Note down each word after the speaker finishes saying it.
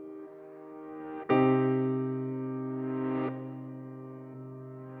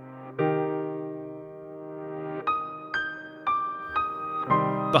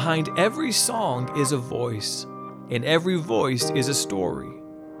Behind every song is a voice, and every voice is a story.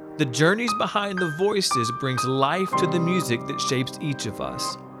 The journeys behind the voices brings life to the music that shapes each of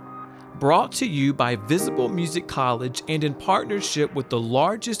us. Brought to you by Visible Music College and in partnership with the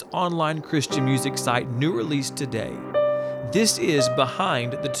largest online Christian music site, New Release Today. This is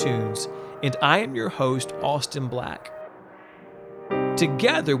Behind the Tunes, and I am your host, Austin Black.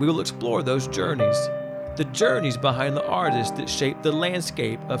 Together, we will explore those journeys, the journeys behind the artists that shape the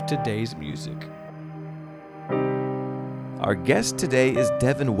landscape of today's music. Our guest today is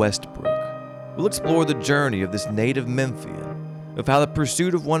Devin Westbrook. We'll explore the journey of this native Memphian, of how the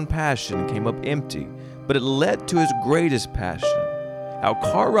pursuit of one passion came up empty, but it led to his greatest passion. How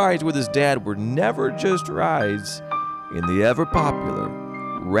car rides with his dad were never just rides in the ever-popular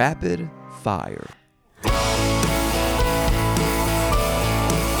Rapid Fire.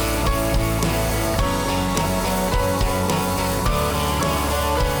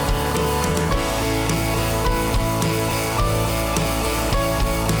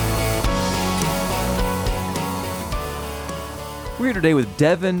 We're here today with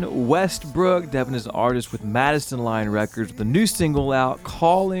Devin Westbrook. Devin is an artist with Madison Line Records with a new single out,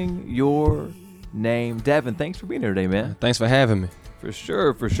 Calling Your Name. Devin, thanks for being here today, man. Thanks for having me. For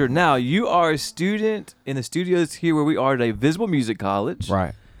sure, for sure. Now, you are a student in the studios here where we are today, Visible Music College.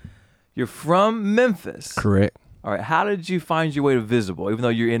 Right. You're from Memphis. Correct. All right. How did you find your way to Visible, even though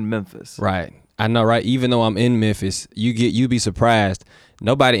you're in Memphis? Right. I know, right? Even though I'm in Memphis, you'd be surprised.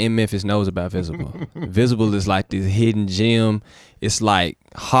 Nobody in Memphis knows about Visible. Visible is like this hidden gem. It's like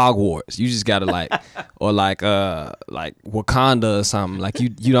Hogwarts. You just gotta or like Wakanda or something. Like you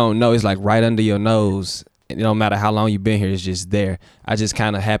don't know. It's like right under your nose. And it don't matter how long you've been here. It's just there. I just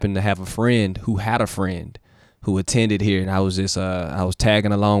kind of happened to have a friend who had a friend who attended here, and I was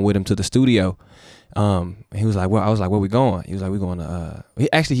tagging along with him to the studio. He was like, well, I was like, where we going? He was like, we're going to,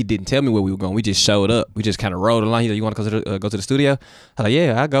 he didn't tell me where we were going. We just showed up. We just kind of rode along. He's like, you want to go to the studio? I was like,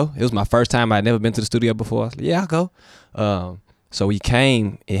 yeah, I'll go. It was my first time. I'd never been to the studio before. I was like, yeah, I'll go. So we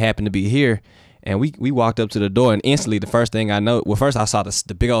came, it happened to be here, and we walked up to the door, and instantly the first thing I know, well, first I saw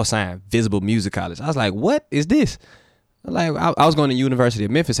the big old sign, Visible Music College. I was like, what is this? Like, I was going to University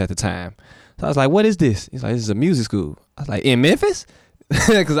of Memphis at the time. So I was like, what is this? He's like, this is a music school. I was like, in Memphis?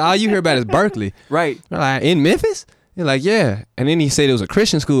 Because all you hear about is Berkeley. Right. I'm like, in Memphis? He's like, yeah. And then he said it was a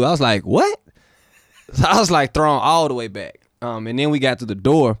Christian school. I was like, what? So I was like thrown all the way back. And then we got to the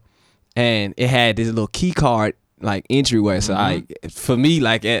door, and it had this little key card like entryway. So for me,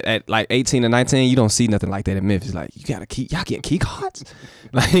 like at like 18 or 19, you don't see nothing like that in Memphis. Like, you got a key, y'all get key cards?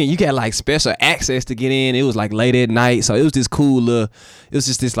 Like, you got like special access to get in. It was like late at night. So it was this cool little, it was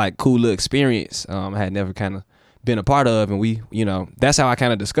just this like cool little experience I had never kind of been a part of, and we, that's how I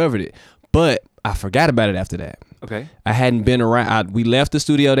kind of discovered it. But I forgot about it after that. Okay. I hadn't been around. We left the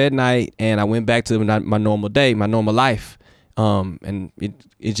studio that night, and I went back to my normal day, my normal life. And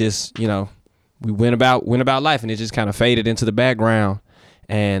it just, we went about life, and it just kind of faded into the background.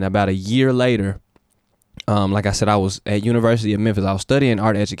 And about a year later, like I said, I was at University of Memphis. I was studying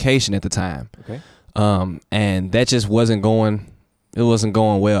art education at the time. Okay. And that just wasn't going. It wasn't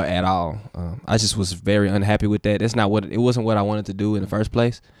going well at all. I just was very unhappy with that. It wasn't what I wanted to do in the first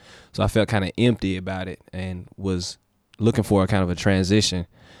place. So I felt kind of empty about it and was looking for a kind of a transition.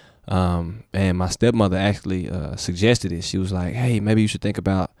 And my stepmother actually suggested it. She was like, hey, maybe you should think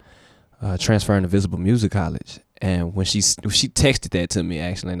about transferring to Visible Music College. And when she texted that to me,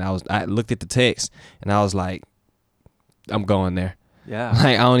 actually, and I looked at the text, and I was like, I'm going there. Yeah.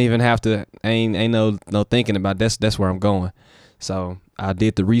 Like, I don't even have to, ain't no thinking about that's where I'm going. So I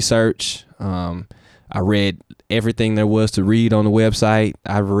did the research. I read everything there was to read on the website.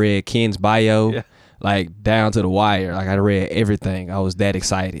 I read Ken's bio, like down to the wire. Like, I read everything. I was that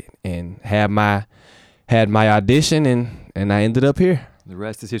excited, and had my audition, and I ended up here. The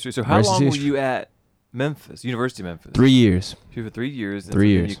rest is history. So how long were you at Memphis, University of Memphis? 3 years. Here for 3 years. And 3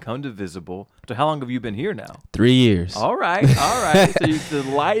 years. You come to Visible. So how long have you been here now? 3 years. All right. So the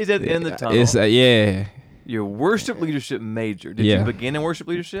light is at the end of the tunnel. It's You're a worship leadership major. Did you begin in worship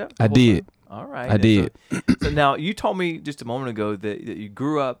leadership? I did. All right. I did. So now, you told me just a moment ago that you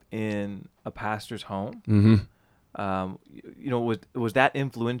grew up in a pastor's home. Mm-hmm. Was that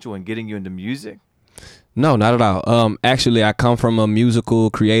influential in getting you into music? No, not at all. Actually, I come from a musical,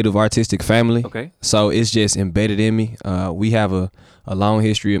 creative, artistic family. Okay. So it's just embedded in me. We have a long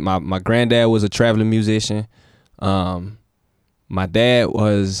history. My granddad was a traveling musician. My dad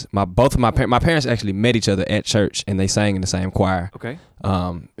was my parents actually met each other at church, and they sang in the same choir. Okay.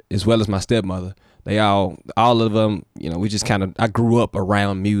 As well as my stepmother. They all of them, we just I grew up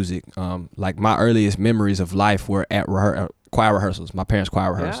around music. Like, my earliest memories of life were at choir rehearsals, my parents'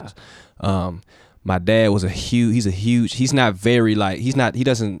 choir rehearsals. My dad was he's not very like, he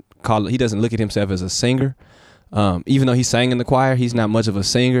doesn't look at himself as a singer. Even though he sang in the choir, he's not much of a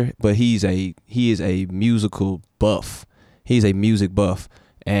singer, but he is a musical buff. He's a music buff.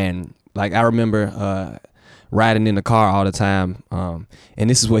 And like, I remember riding in the car all the time, and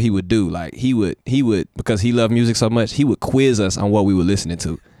this is what he would do. Like, he would because he loved music so much, he would quiz us on what we were listening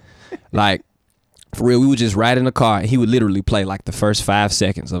to. Like, for real, we would just ride in the car and he would literally play like the first 5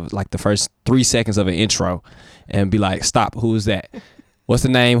 seconds of, like the first 3 seconds of an intro and be like, stop, who is that? What's the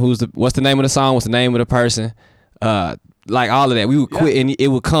name? What's the name of the song? What's the name of the person? Like all of that. We would quit and it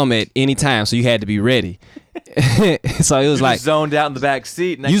would come at any time, so you had to be ready. So it was you like zoned out in the back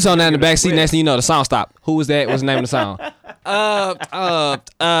seat. You zoned out in the back seat, next thing you know, the song stopped. Who was that? What's the name of the song?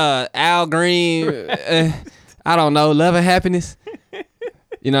 Al Green, I don't know, Love and Happiness.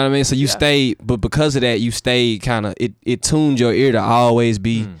 You know what I mean? So you stayed, but because of that, you stayed kind of, it tuned your ear to always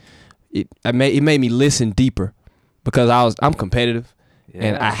be, it made me listen deeper, because I'm competitive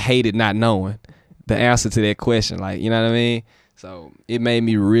and I hated not knowing the answer to that question. Like, you know what I mean? So it made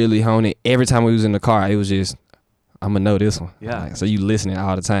me really hone it. Every time we was in the car, it was just, I'm going to know this one. Yeah. Like, so you listening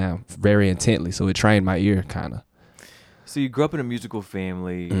all the time, very intently. So it trained my ear kind of. So you grew up in a musical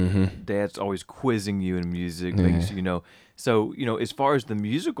family. Dad's always quizzing you in music, making sure you know. So, you know, as far as the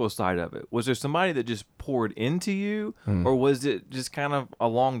musical side of it, was there somebody that just poured into you, or was it just kind of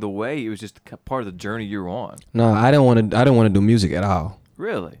along the way? It was just part of the journey you're on. No, I didn't want to do music at all.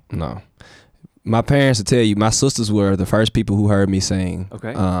 Really? No. My parents will tell you, my sisters were the first people who heard me sing.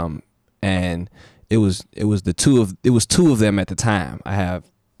 Okay. And it was two of them at the time. I have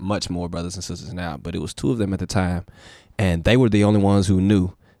much more brothers and sisters now, but it was two of them at the time, and they were the only ones who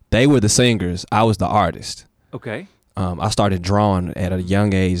knew. They were the singers. I was the artist. Okay. I started drawing at a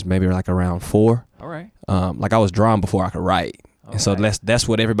young age, maybe like around 4. All right. Like I was drawing before I could write. All and so right. that's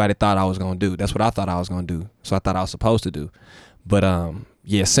what everybody thought I was going to do. That's what I thought I was going to do. So I thought I was supposed to do. But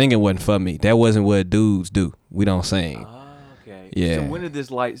yeah, singing wasn't for me. That wasn't what dudes do. We don't sing. Okay. Yeah. So when did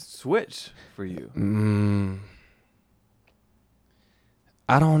this light switch for you?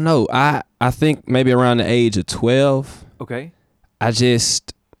 I don't know. I think maybe around the age of 12. Okay. I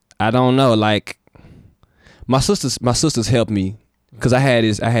don't know. Like, my sisters helped me, because I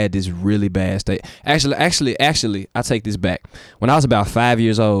had this really bad state. Actually, I take this back. When I was about 5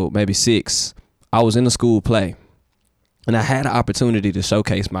 years old, maybe 6, I was in the school play, and I had an opportunity to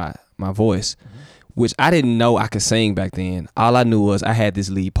showcase my voice, which I didn't know I could sing back then. All I knew was I had this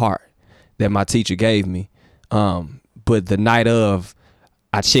lead part that my teacher gave me. But the night of,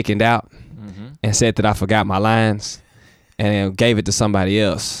 I chickened out and said that I forgot my lines, and then gave it to somebody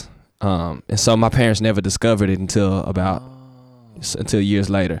else. And so my parents never discovered it until years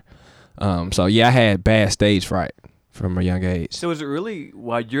later. So yeah, I had bad stage fright from a young age. So is it really,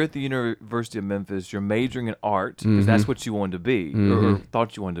 while you're at the University of Memphis, you're majoring in art because that's what you wanted to be, or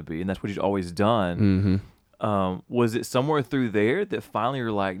thought you wanted to be, and that's what you'd always done. Was it somewhere through there that finally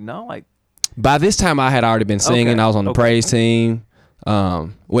you're like, no, like? By this time I had already been singing. I was on the praise team.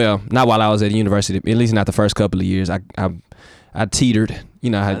 Well, not while I was at the university, at least not the first couple of years. I teetered, you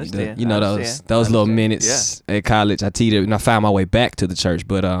know how those little minutes at college. I teetered and I found my way back to the church.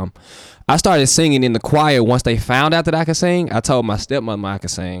 But I started singing in the choir once they found out that I could sing. I told my stepmother I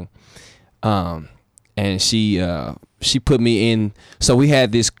could sing, and she put me in. So we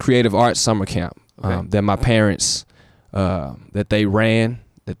had this creative arts summer camp that my parents that they ran,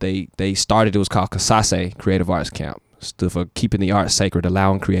 that they started. It was called CASASE Creative Arts Camp. Stood for Keeping the Arts Sacred,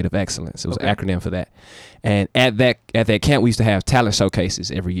 Allowing Creative Excellence. It was an acronym for that. And at that camp, we used to have talent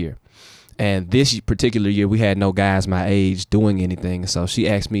showcases every year. And this particular year, we had no guys my age doing anything. So she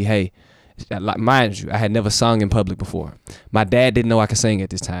asked me, hey, like, mind you, I had never sung in public before. My dad didn't know I could sing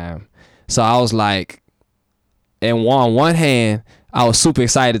at this time. So I was like, and on one hand, I was super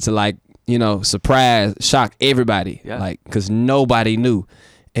excited to, like, you know, surprise, shock everybody. Yeah. Like, because nobody knew.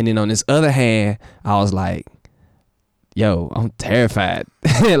 And then on this other hand, I was like, yo, I'm terrified.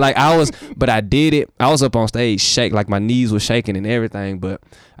 Like, but I did it. I was up on stage, like my knees were shaking and everything, but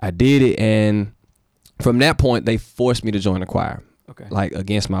I did it. And from that point, they forced me to join the choir, like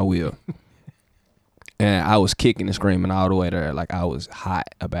against my will. And I was kicking and screaming all the way there. Like, I was hot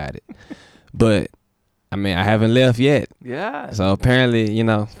about it. But I mean, I haven't left yet. Yeah. So apparently, you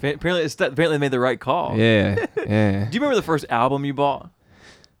know. Apparently they made the right call. Yeah. Yeah. Do you remember the first album you bought?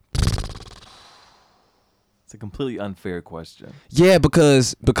 It's a completely unfair question. Yeah,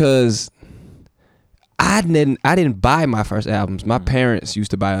 because I didn't buy my first albums. My parents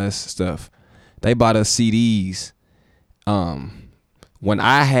used to buy us stuff. They bought us CDs, when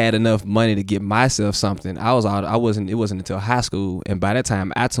I had enough money to get myself something, it wasn't until high school, and by that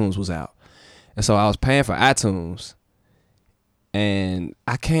time iTunes was out. And so I was paying for iTunes, and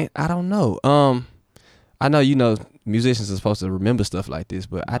I don't know. I know, musicians are supposed to remember stuff like this,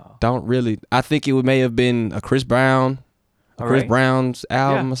 but I don't really. I think it may have been a Chris Brown's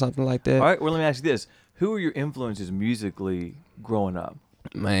album or something like that. All right, well, let me ask you this. Who were your influences musically growing up?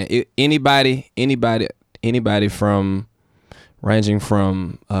 Man, anybody from ranging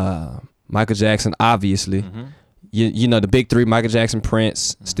from Michael Jackson, obviously. Mm-hmm. You know the big three: Michael Jackson,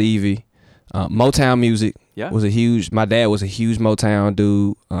 Prince, Stevie. Motown music was my dad was a huge Motown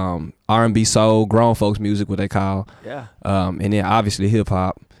dude. R&B, soul, grown folks music, what they call. Yeah. And then obviously hip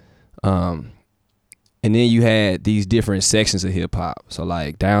hop. And then you had these different sections of hip hop. So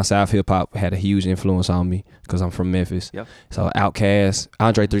like down south hip hop had a huge influence on me because I'm from Memphis. Yep. So Outkast,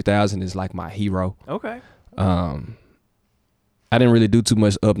 Andre 3000 is like my hero. Okay. I didn't really do too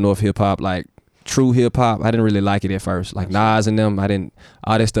much up north hip hop, like true hip hop. I didn't really like it at first. Like Nas and them,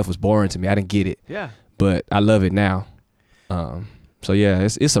 all that stuff was boring to me. I didn't get it. Yeah. But I love it now. So yeah,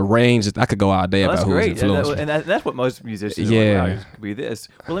 it's a range. I could go all day about who's influenced me. And that's what most musicians could be this.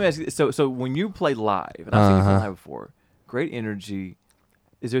 Well, let me ask you this. So when you play live, and I've seen you play live before, great energy.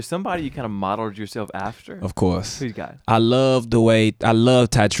 Is there somebody you kind of modeled yourself after? Of course. Who you got? I love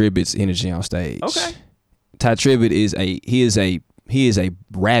Ty Tribbett's energy on stage. Okay. Ty Tribbett is a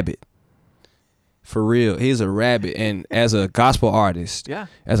rabbit. For real, he's a rabbit, and as a gospel artist,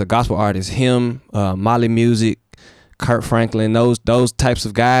 him, Molly Music, Kurt Franklin, those types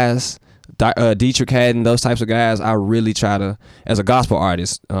of guys, Dietrich Haddon, those types of guys, I really try to, as a gospel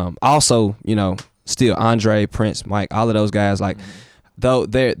artist, also, still Andre, Prince, Mike, all of those guys, like, though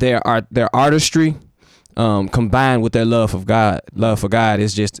their artistry, combined with their love for God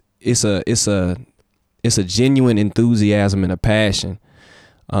is just, it's a genuine enthusiasm and a passion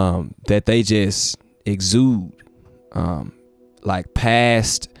that they just exude, like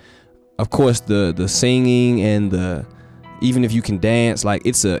past, of course, the singing and even if you can dance, like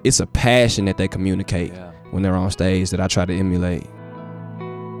it's a passion that they communicate when they're on stage that I try to emulate.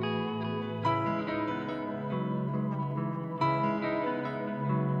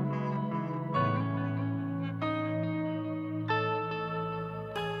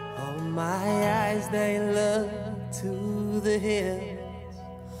 All my eyes, they look to the hills.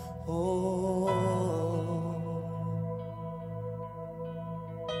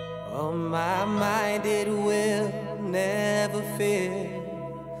 Oh, my mind, it will never fear.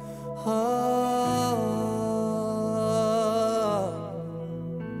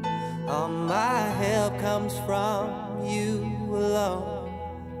 All my help comes from you alone.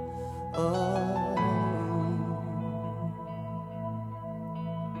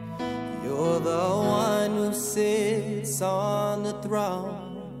 You're the one who sits on the throne.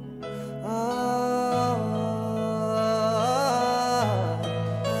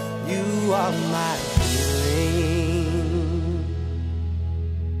 You are my healing.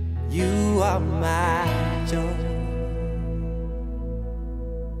 You are my joy.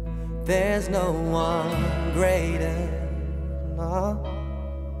 There's no one greater, no,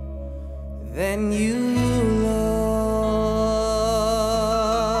 than you, Lord.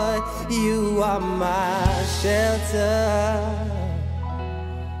 You are my shelter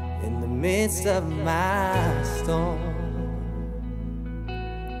in the midst of my storm.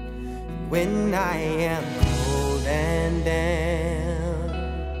 When I am cold and down,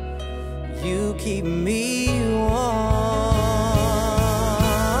 you keep me warm.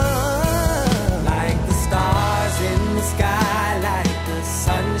 Like the stars in the sky, like the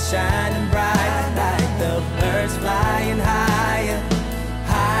sun shining bright, like the birds flying higher,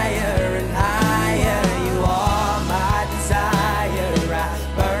 higher and higher. You are my desire. I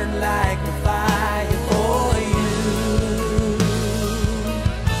burn like a fire for you.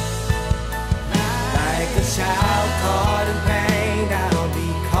 Like a child caught in pain, I'll be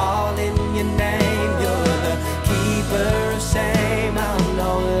calling your name. You're the keeper of shame. I'm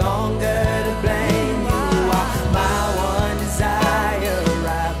no longer to blame. You are my one desire. I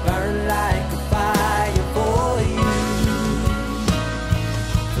burn like a fire for you.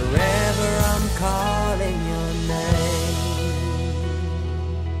 Forever I'm calling your name.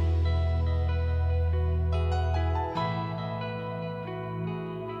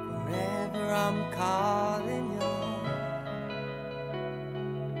 Forever I'm calling your name.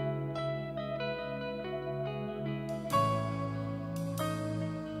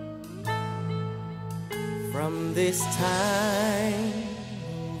 From this time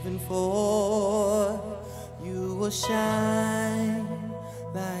moving forward, you will shine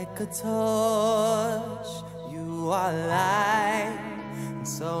like a torch. You are light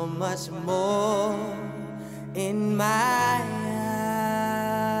so much more in my eyes.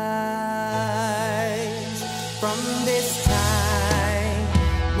 From this time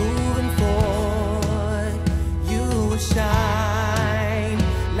moving forward, you will shine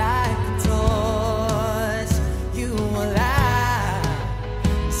like a torch. You will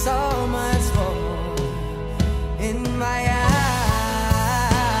light so much more in my eyes.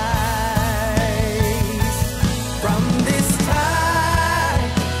 From this time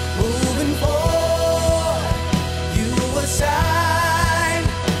moving forward, you will shine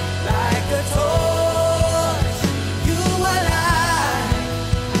like a torch. You will light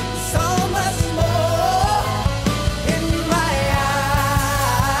so much more in my eyes.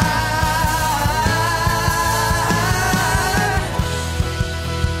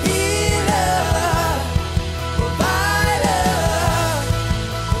 Healer, provider,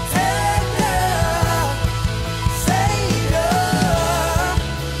 protector, Savior,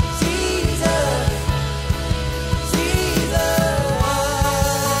 Jesus, Healer,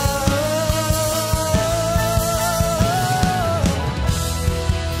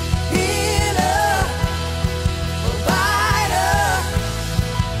 provider,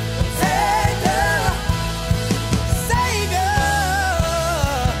 protector, Savior,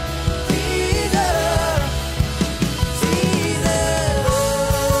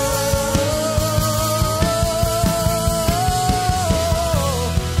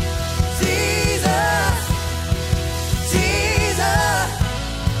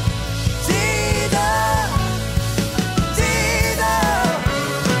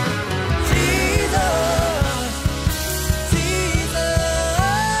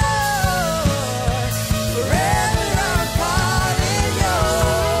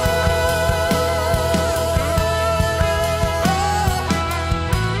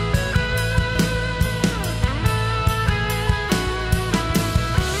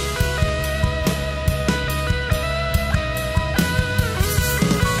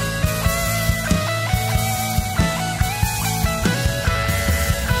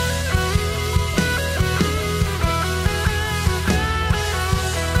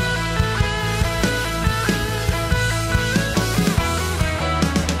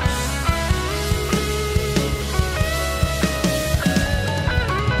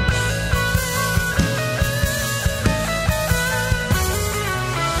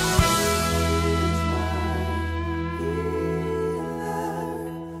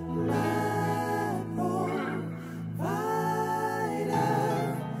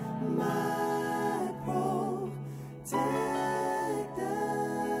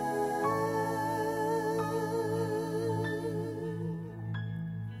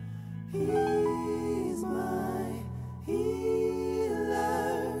 He's my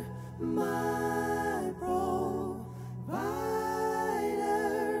healer, my provider.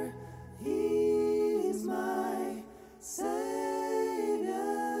 He's my Savior.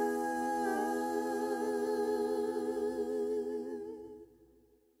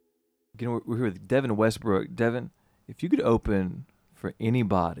 Again, we're here with Devin Westbrook. Devin, if you could open for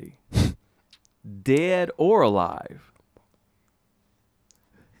anybody, dead or alive,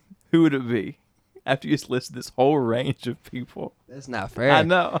 who would it be? After you just listed this whole range of people. That's not fair. I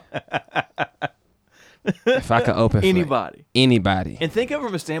know. If I could open for Anybody. anybody. And think of it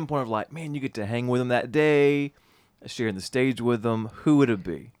from a standpoint of like, man, you get to hang with them that day, sharing the stage with them. Who would it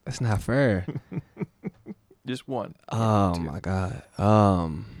be? That's not fair. Just one. Oh my God.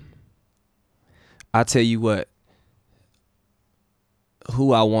 I tell you what,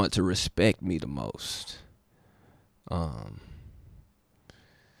 who I want to respect me the most.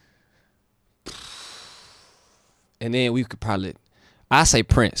 And then we could probably, I say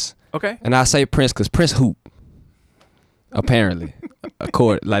Prince. Okay. And I say Prince because Prince hoop. Apparently.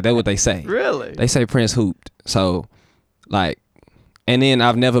 Like that's what they say. Really? They say Prince hooped. So, like, and then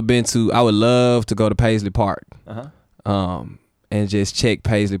I would love to go to Paisley Park. And just check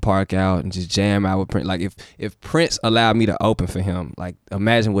Paisley Park out and just jam out with Prince. Like if Prince allowed me to open for him, like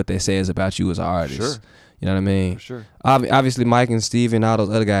imagine what that says about you as an artist. Sure. You know what I mean? For sure. Obviously Mike and Steve and all those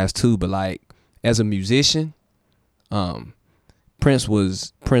other guys too, but like as a musician, Prince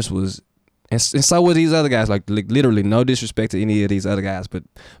was and so were these other guys, like literally no disrespect to any of these other guys, but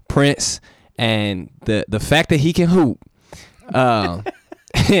Prince and the fact that he can hoop, that's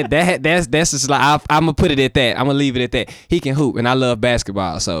just like I'm gonna put it at that. I'm gonna leave it at that. He can hoop, and I love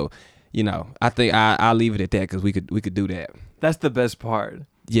basketball, so you know I think I'll leave it at that because we could do that. That's the best part.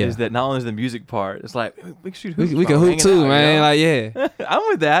 Yeah, is that not only is the music part, it's like we can shoot hoops. We can hoop too, man. You know? Like yeah, I'm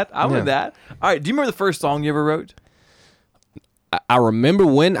with that. I'm with that. All right. Do you remember the first song you ever wrote? I remember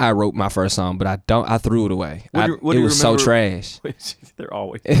when I wrote my first song, but I threw it away. It was so trash. They're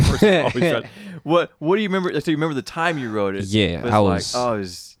always trash. What do you remember? So you remember the time you wrote it? Yeah, I was. Like, it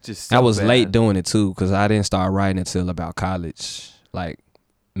was just. So I was bad. late doing it too, because I didn't start writing until about college, like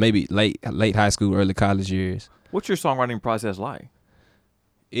maybe late high school, early college years. What's your songwriting process like?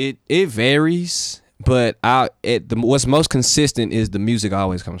 It varies, but what's most consistent is the music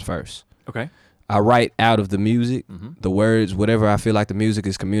always comes first. Okay. I write out of the music, the words, whatever I feel like the music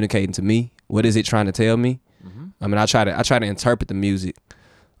is communicating to me. What is it trying to tell me? I mean, I try to interpret the music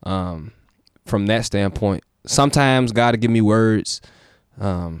from that standpoint. Sometimes God will give me words.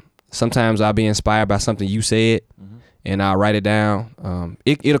 Sometimes I'll be inspired by something you said, and I'll write it down.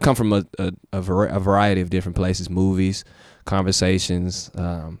 It'll come from a variety of different places: movies, conversations,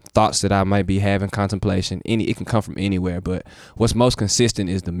 thoughts that I might be having, contemplation. It can come from anywhere, but what's most consistent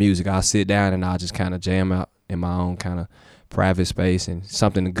is the music. I'll sit down and I'll just kind of jam out in my own kind of private space, and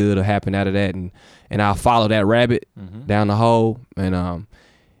something good will happen out of that, and I'll follow that rabbit down the hole, and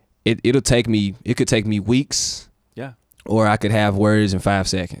it could take me weeks, or I could have words in 5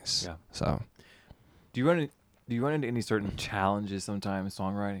 seconds. So do you run into any certain challenges sometimes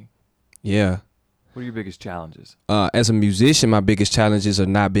songwriting? Yeah. What are your biggest challenges? As a musician, my biggest challenges are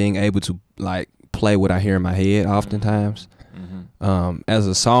not being able to like play what I hear in my head oftentimes. As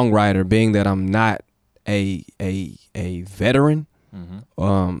a songwriter, being that I'm not a veteran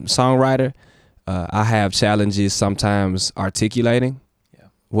songwriter, I have challenges sometimes articulating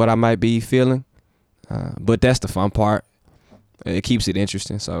what I might be feeling. But that's the fun part. It keeps it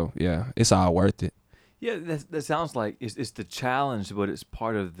interesting. So yeah, it's all worth it. Yeah, that sounds like it's the challenge, but it's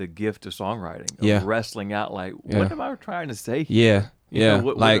part of the gift of songwriting. Of wrestling out like, what am I trying to say here? Yeah.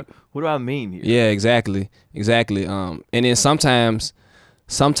 What do I mean here? Yeah, exactly. And then sometimes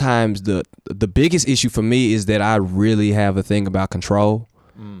the biggest issue for me is that I really have a thing about control.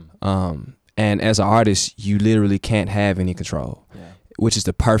 And as an artist, you literally can't have any control, which is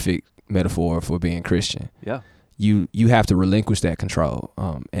the perfect metaphor for being Christian. Yeah. You have to relinquish that control.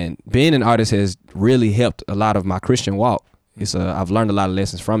 And being an artist has really helped a lot of my Christian walk. I've learned a lot of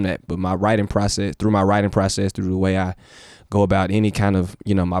lessons from that. But through my writing process, through the way I go about any kind of,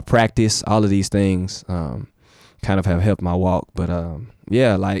 my practice, all of these things kind of have helped my walk. But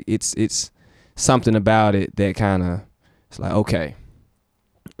like it's something about it that kind of, it's like, okay,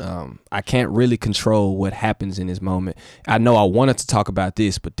 I can't really control what happens in this moment. I know I wanted to talk about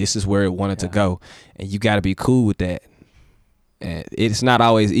this, but this is where it wanted to go, and you got to be cool with that. And it's not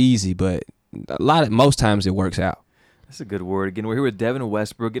always easy, but most times it works out. That's a good word. Again, we're here with Devin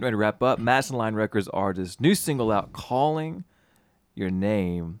Westbrook, getting ready to wrap up. Madison Line Records artist, new single out, "Calling Your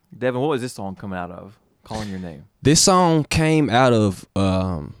Name." Devin, what was this song coming out of? "Calling Your Name." This song came out of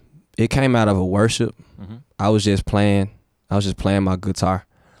a worship. I was just playing my guitar.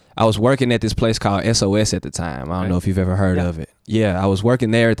 I was working at this place called SOS at the time. I don't know if you've ever heard of it. Yeah, I was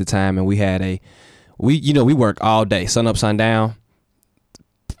working there at the time, and we had we work all day, sun up, sundown,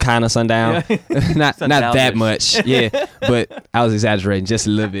 kind of sundown. not that much, but I was exaggerating just a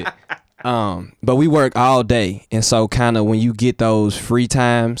little bit. But we work all day, and so kind of when you get those free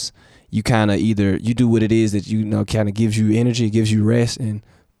times, you kind of either you do what it is that kind of gives you energy, gives you rest, and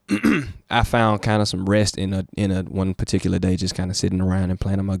I found kind of some rest in a one particular day, just kind of sitting around and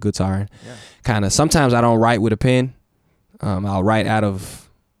playing on my guitar. And kind of sometimes I don't write with a pen. I'll write out of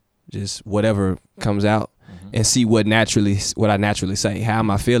just whatever comes out and see what I naturally say. How am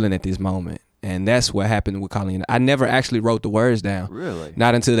I feeling at this moment? And that's what happened with "Calling Your Name." I never actually wrote the words down. Really?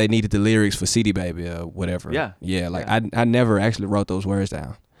 Not until they needed the lyrics for "CD Baby" or whatever. I never actually wrote those words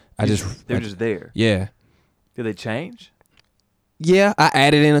down. They're just there. Yeah. Did they change? Yeah, I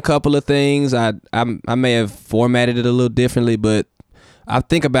added in a couple of things. I may have formatted it a little differently, but I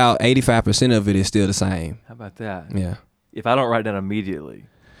think about 85% of it is still the same. How about that? Yeah. If I don't write down immediately,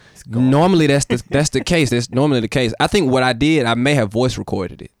 it's gone. Normally that's the case. That's normally the case. I think what I did, I may have voice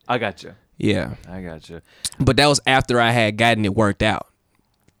recorded it. I got you. Yeah. I got you. But that was after I had gotten it worked out.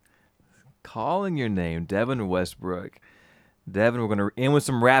 "Calling Your Name," Devin Westbrook. Devin, we're going to end with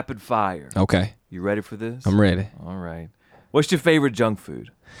some rapid fire. Okay. You ready for this? I'm ready. All right. What's your favorite junk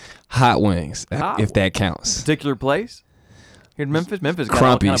food? Hot wings, if that counts. Particular place? Here in Memphis? Memphis got Crumpy's.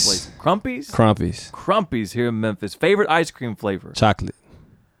 all kind of places. Crumpy's? Crumpy's. Crumpy's here in Memphis. Favorite ice cream flavor? Chocolate.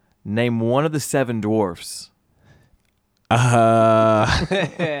 Name one of the 7 dwarfs. I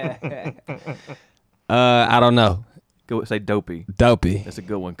don't know. Go say Dopey. Dopey. That's a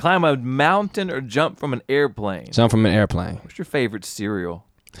good one. Climb a mountain or jump from an airplane? Jump from an airplane. What's your favorite cereal?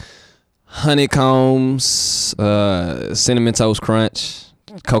 Honeycombs, Cinnamon Toast Crunch,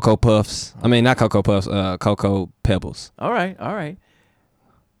 Cocoa Puffs. I mean, not Cocoa Puffs. Cocoa Pebbles. All right.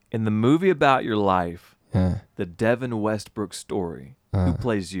 In the movie about your life, Uh, the Devin Westbrook story, who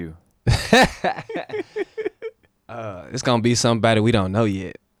plays you? it's gonna be somebody we don't know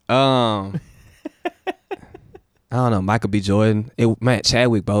yet. I don't know. Michael B. Jordan. Man,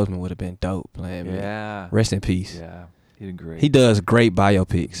 Chadwick Boseman would have been dope playing me. Yeah. Rest in peace. Yeah. He did great. He does great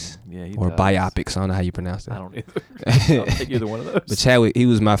biopics. Yeah, he or does. biopics. I don't know how you pronounce that. I don't either. I don't think either one of those. But Chadwick, he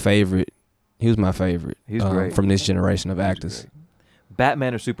was my favorite. He's great. from this generation of He's actors. great.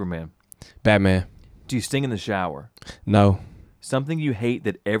 Batman or Superman? Batman. Do you sing in the shower? No. Something you hate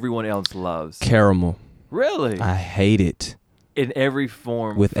that everyone else loves? Caramel. Really? I hate it In every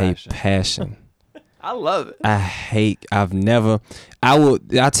form. with a fashion. passion. I love it.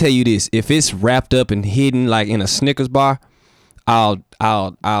 I'll tell you this, if it's wrapped up and hidden like in a Snickers bar, I'll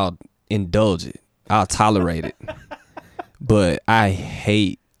indulge it. I'll tolerate it. But I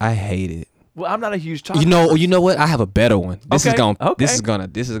hate it. Well, I'm not a huge chocolate. You know what? I have a better one. This is gonna Okay. upset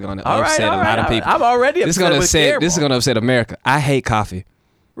a lot of people. I'm already This is upset gonna with caramel. this is gonna upset America. I hate coffee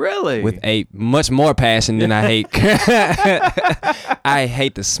Really? with a much more passion than I hate. I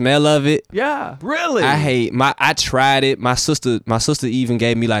hate the smell of it. Yeah. Really? I tried it. My sister even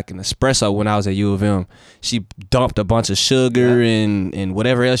gave me like an espresso when I was at U of M. She dumped a bunch of sugar and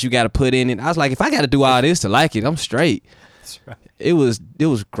whatever else you got to put in it. I was like, if I got to do all this to like it, I'm straight. That's right. It was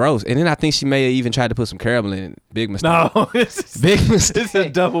gross. And then I think she may have even tried to put some caramel in it. Big mistake. No. Big mistake. It's a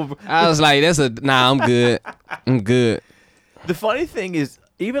double. I was like, I'm good. I'm good. The funny thing is,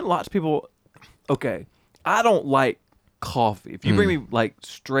 even lots of people, okay, I don't like coffee. If you bring me like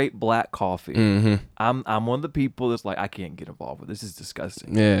straight black coffee, I'm one of the people that's like, I can't get involved with this. Is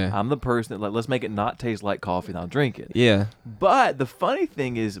disgusting. Yeah. I'm the person that like, let's make it not taste like coffee and I'll drink it. Yeah. But the funny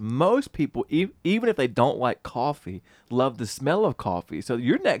thing is, most people, even if they don't like coffee, love the smell of coffee. So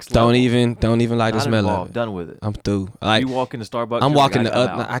your next level, Don't even like the not smell involved, of it. done with it. I'm through. Like You walk into Starbucks. I'm you're walking like, the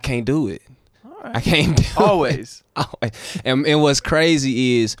I'm out. I can't do it. All right. I can't do Always. it. And what's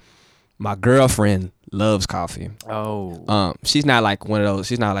crazy is my girlfriend loves coffee. Oh. She's not like one of those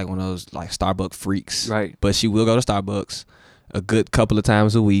like Starbucks freaks. Right. But she will go to Starbucks a good couple of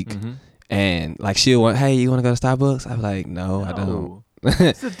times a week. Mm-hmm. And like she'll want, hey, you want to go to Starbucks? I'm like, no, I don't. No.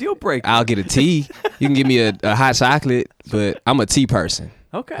 It's a deal breaker. I'll get a tea. You can give me a hot chocolate, but I'm a tea person.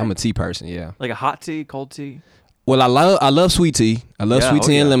 Okay. I'm a tea person, yeah. Like a hot tea, cold tea. Well, I love sweet tea. I love Yeah, sweet oh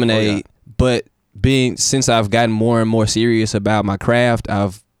tea yeah, and oh lemonade. But since I've gotten more and more serious about my craft,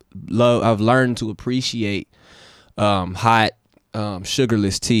 I've learned to appreciate hot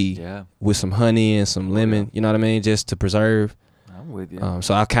sugarless tea Yeah. with some honey and some lemon. You know what I mean? Just to preserve. I'm with you.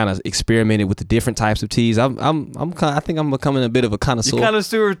 So I've kind of experimented with the different types of teas. I think I'm becoming a bit of a connoisseur. You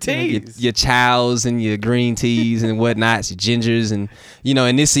connoisseur of You know, teas. your chows and your green teas and whatnots, your gingers, and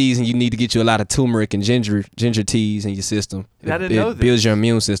in this season you need to get you a lot of turmeric and ginger teas in your system. I didn't know It builds this. your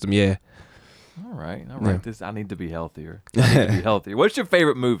immune system. Yeah. All right. Yeah. This I need to be healthier. What's your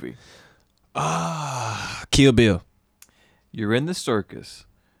favorite movie? Kill Bill. You're in the circus.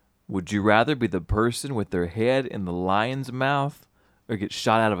 Would you rather be the person with their head in the lion's mouth or get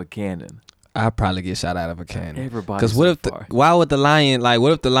shot out of a cannon? I'd probably get shot out of a cannon. Everybody. Because what if why would the lion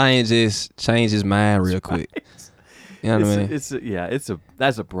what if the lion just change his mind real quick? You know what I mean?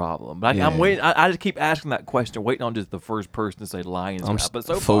 That's a problem. But Yeah. I'm waiting. I just keep asking that question, waiting on just the first person to say lion's mouth. But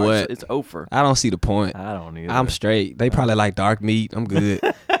so for far, what? it's over. I don't see the point. I don't either. I'm straight. They probably like dark meat. I'm good.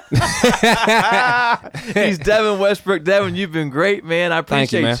 He's Devin Westbrook. Devin, you've been great, man. I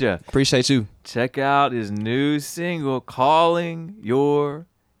Thank you, appreciate man. you. Appreciate you. Check out his new single, Calling Your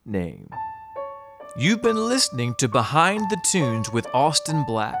Name. You've been listening to Behind the Tunes with Austin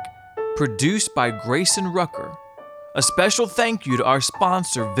Black, produced by Grayson Rucker. A special thank you to our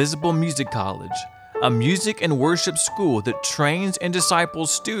sponsor, Visible Music College, a music and worship school that trains and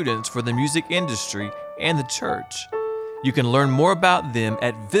disciples students for the music industry and the church. You can learn more about them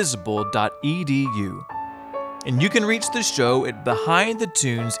at visible.edu. And you can reach the show at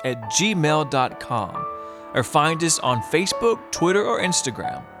behindthetunes@gmail.com or find us on Facebook, Twitter, or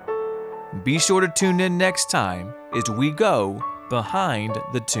Instagram. Be sure to tune in next time as we go behind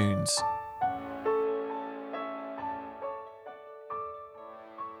the tunes.